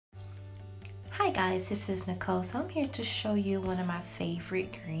Hi guys, this is Nicole. So I'm here to show you one of my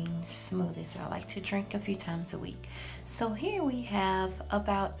favorite green smoothies that I like to drink a few times a week. So here we have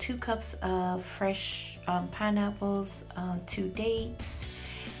about 2 cups of fresh pineapples, 2 dates,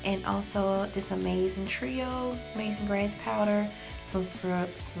 and also this amazing trio, amazing grass powder, some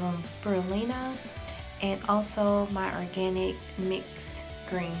spirulina, and also my organic mixed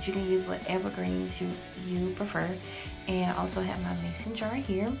greens. You can use whatever greens you prefer. And I also have my mason jar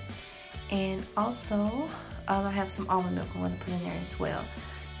here. And also, I have some almond milk I'm going to put in there as well.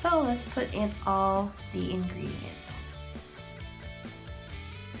 So let's put in all the ingredients.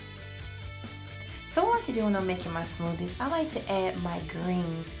 So what I like to do when I'm making my smoothies, I like to add my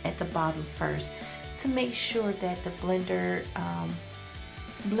greens at the bottom first to make sure that the blender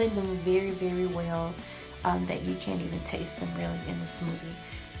blend them very well, that you can't even taste them really in the smoothie.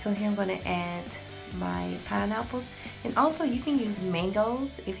 So here I'm going to add my pineapples, and also you can use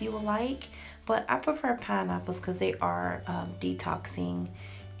mangoes if you would like, but I prefer pineapples because they are detoxing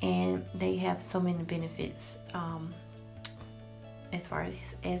and they have so many benefits as far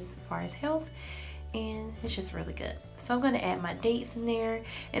as health, and it's just really good. So I'm going to add my dates in there,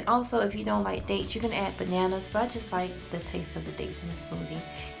 and also if you don't like dates you can add bananas, but I just like the taste of the dates in the smoothie.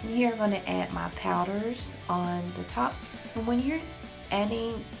 And here I'm going to add my powders on the top. And when you're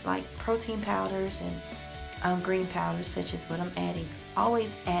adding like protein powders and green powders such as what I'm adding,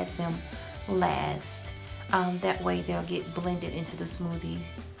 always add them last. That way they'll get blended into the smoothie,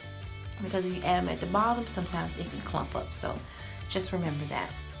 because if you add them at the bottom sometimes it can clump up, so just remember that.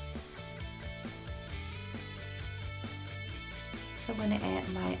 So I'm going to add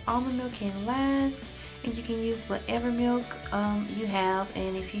my almond milk in last, and you can use whatever milk you have,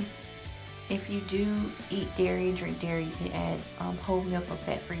 and if you do eat dairy and drink dairy, you can add whole milk or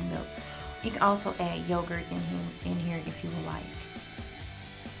fat-free milk. You can also add yogurt in here if you would like.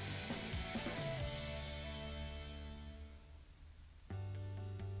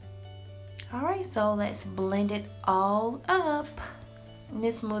 Alright, so let's blend it all up.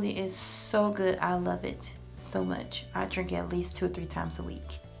 This smoothie is so good. I love it so much. I drink it at least 2 or 3 times a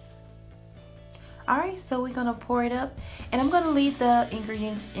week. Alright, so we're going to pour it up, and I'm going to leave the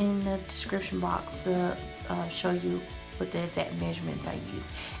ingredients in the description box to show you what the exact measurements I use.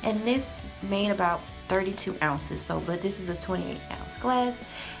 And this made about 32 ounces, but this is a 28-ounce glass.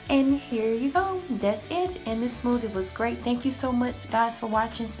 And here you go, that's it. And this smoothie was great. Thank you so much guys for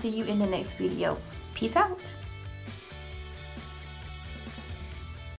watching. See you in the next video. Peace out.